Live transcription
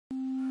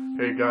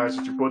Hey guys,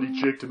 it's your buddy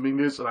Jake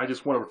Dominguez, and I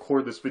just want to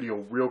record this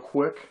video real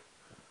quick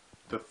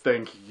to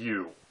thank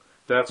you.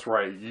 That's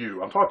right,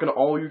 you. I'm talking to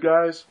all you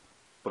guys,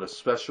 but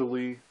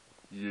especially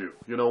you.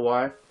 You know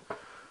why?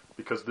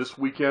 Because this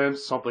weekend,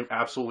 something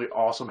absolutely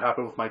awesome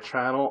happened with my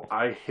channel.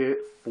 I hit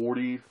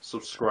 40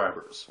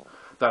 subscribers.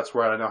 That's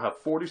right, I now have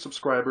 40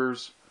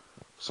 subscribers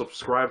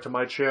subscribed to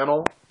my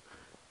channel,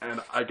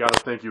 and I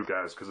gotta thank you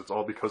guys, because it's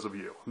all because of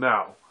you.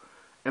 Now,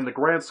 in the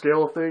grand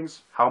scale of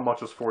things, how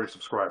much is 40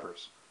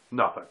 subscribers?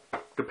 Nothing.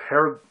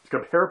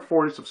 Compare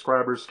 40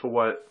 subscribers to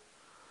what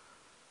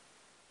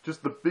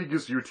just the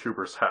biggest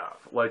YouTubers have.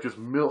 Like just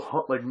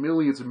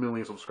millions and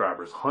millions of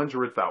subscribers,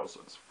 hundred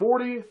thousands.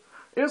 40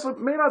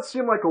 may not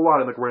seem like a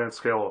lot in the grand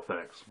scale of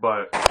things,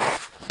 but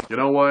you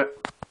know what?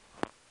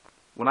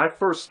 When I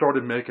first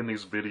started making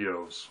these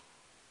videos,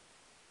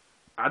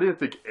 I didn't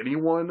think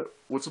anyone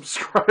would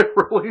subscribe,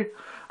 really.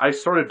 I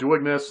started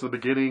doing this at the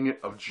beginning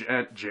of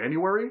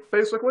January,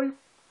 basically.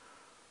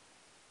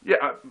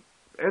 Yeah,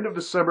 end of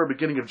December,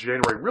 beginning of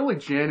January. Really,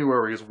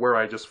 January is where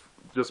I just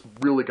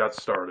really got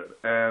started.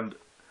 And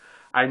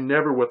I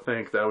never would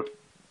think that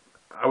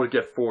I would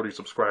get 40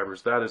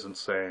 subscribers. That is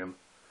insane.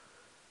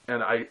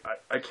 And I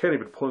can't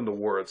even put into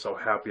words how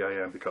happy I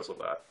am because of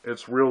that.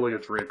 It's really a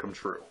dream come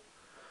true.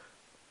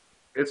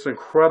 It's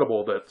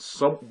incredible that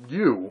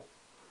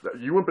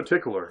you in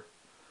particular,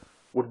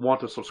 would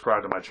want to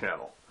subscribe to my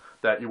channel.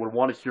 That you would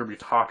want to hear me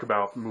talk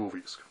about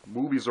movies.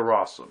 Movies are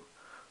awesome.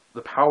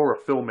 The power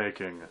of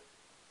filmmaking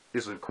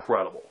is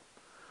incredible.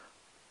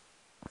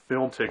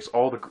 Film takes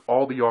all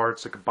the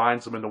arts and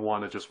combines them into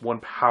one. It's just one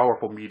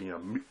powerful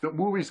medium.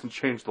 Movies can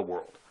change the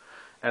world.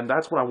 And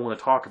that's what I want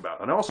to talk about.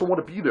 And I also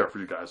want to be there for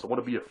you guys. I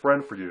want to be a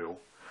friend for you.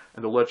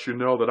 And to let you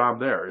know that I'm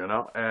there, you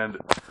know? And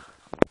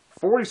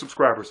 40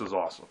 subscribers is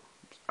awesome.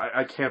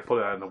 I can't put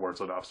that into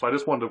words enough. So I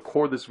just wanted to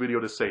record this video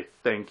to say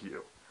thank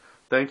you.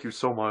 Thank you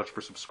so much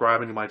for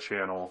subscribing to my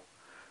channel,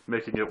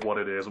 making it what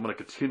it is. I'm going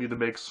to continue to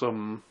make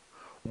some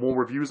more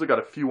reviews. I got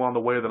a few on the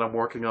way that I'm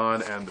working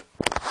on, and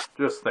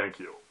just thank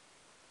you.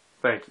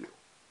 Thank you.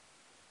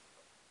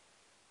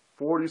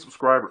 40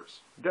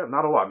 subscribers. Again,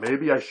 not a lot.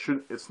 Maybe I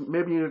should, it's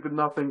maybe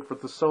nothing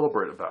to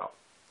celebrate about.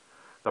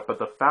 But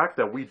the fact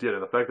that we did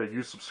it, the fact that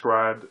you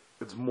subscribed,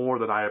 it's more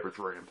than I ever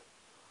dreamed.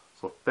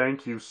 So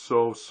thank you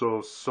so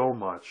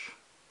much.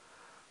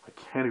 I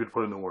can't even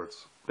put it into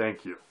words.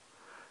 Thank you.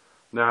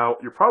 Now,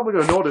 you're probably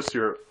going to notice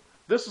here,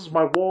 this is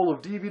my wall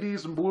of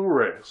DVDs and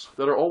Blu-rays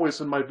that are always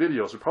in my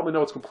videos. You probably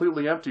know it's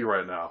completely empty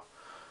right now.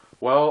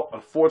 Well,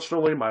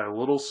 unfortunately, my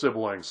little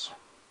siblings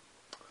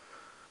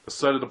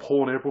decided to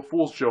pull an April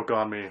Fool's joke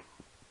on me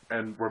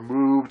and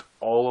removed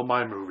all of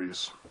my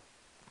movies.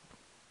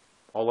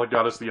 All I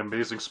got is the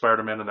Amazing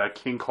Spider-Man and that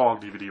King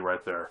Kong DVD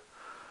right there.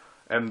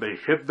 And they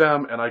hid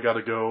them, and I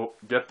gotta go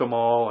get them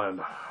all and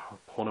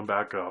pull them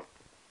back up.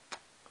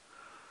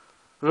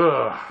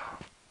 Ugh.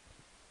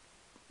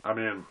 I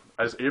mean,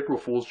 as April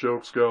Fool's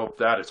jokes go,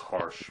 that is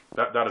harsh.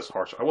 That is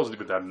harsh. I wasn't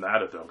even that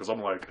mad at them, because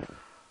I'm like,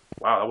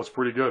 wow, that was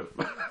pretty good.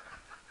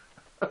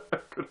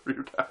 Good for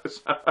you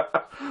guys.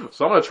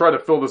 So I'm gonna try to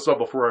fill this up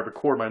before I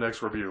record my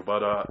next review.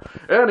 But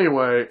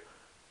anyway,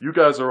 you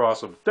guys are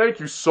awesome. Thank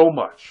you so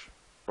much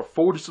for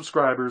 40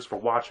 subscribers for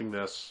watching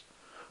this.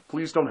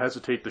 Please don't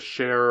hesitate to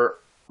share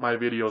my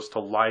videos, to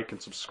like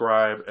and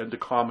subscribe, and to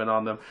comment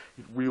on them.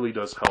 It really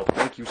does help.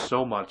 Thank you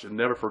so much, and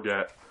never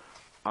forget,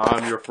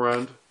 I'm your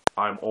friend.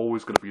 I'm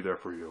always going to be there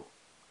for you.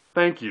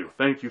 Thank you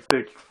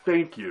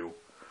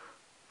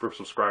for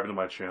subscribing to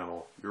my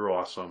channel. You're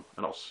awesome,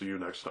 and I'll see you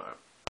next time.